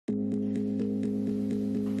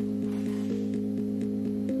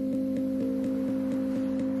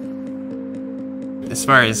As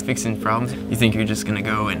far as fixing problems, you think you're just gonna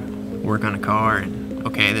go and work on a car and,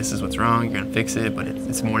 okay, this is what's wrong, you're gonna fix it, but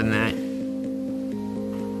it's more than that.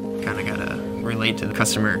 You kinda gotta relate to the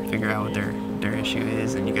customer, figure out what their issue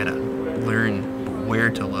is, and you gotta learn where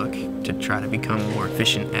to look to try to become more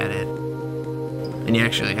efficient at it. And you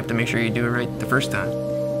actually have to make sure you do it right the first time.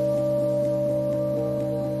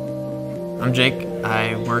 I'm Jake.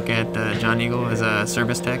 I work at John Eagle as a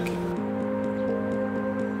service tech.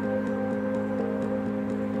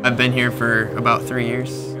 I've been here for about 3 years.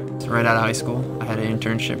 So right out of high school, I had an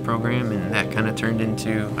internship program, and that kind of turned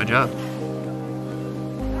into a job.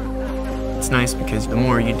 It's nice because the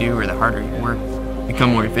more you do or the harder you work, you become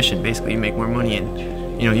more efficient. Basically, you make more money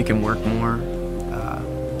and you can work more.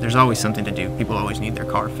 There's always something to do. People always need their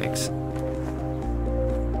car fixed.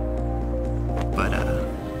 But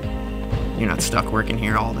you're not stuck working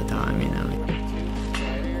here all the time,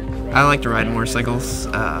 I like to ride motorcycles.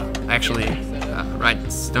 I actually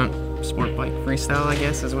ride stunt sport bike freestyle, I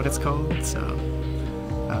guess is what it's called. So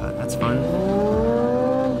that's fun.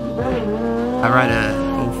 I ride a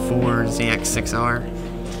 04 ZX6R.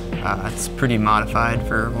 It's pretty modified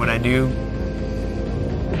for what I do.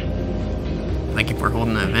 Like if we're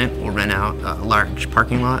holding an event, we'll rent out a large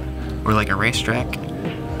parking lot or like a racetrack.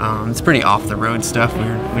 It's pretty off-the-road stuff.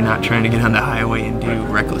 We're not trying to get on the highway and do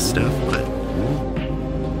reckless stuff, but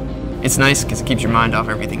it's nice because it keeps your mind off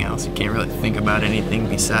everything else. You can't really think about anything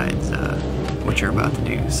besides what you're about to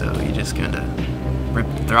do, so you just kind of rip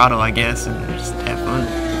the throttle, I guess, and just have fun.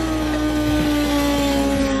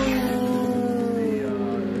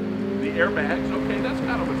 The airbags, okay, that's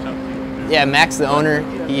kind of a tough thing to do. Yeah, Max, the owner,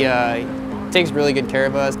 he takes really good care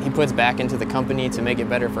of us. He puts back into the company to make it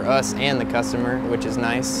better for us and the customer, which is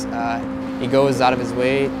nice. He goes out of his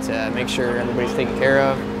way to make sure everybody's taken care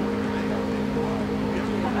of.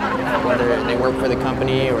 Whether they work for the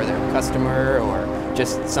company or they're a customer or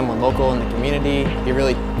just someone local in the community, he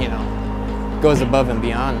really, goes above and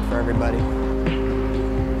beyond for everybody.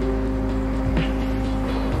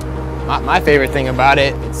 My favorite thing about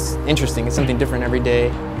it, it's interesting. It's something different every day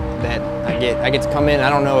that I get to come in. I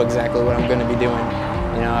don't know exactly what I'm going to be doing.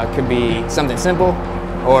 It could be something simple,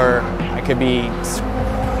 or I could be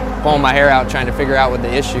pulling my hair out trying to figure out what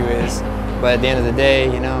the issue is. But at the end of the day,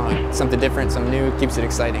 something different, something new, keeps it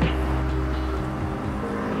exciting.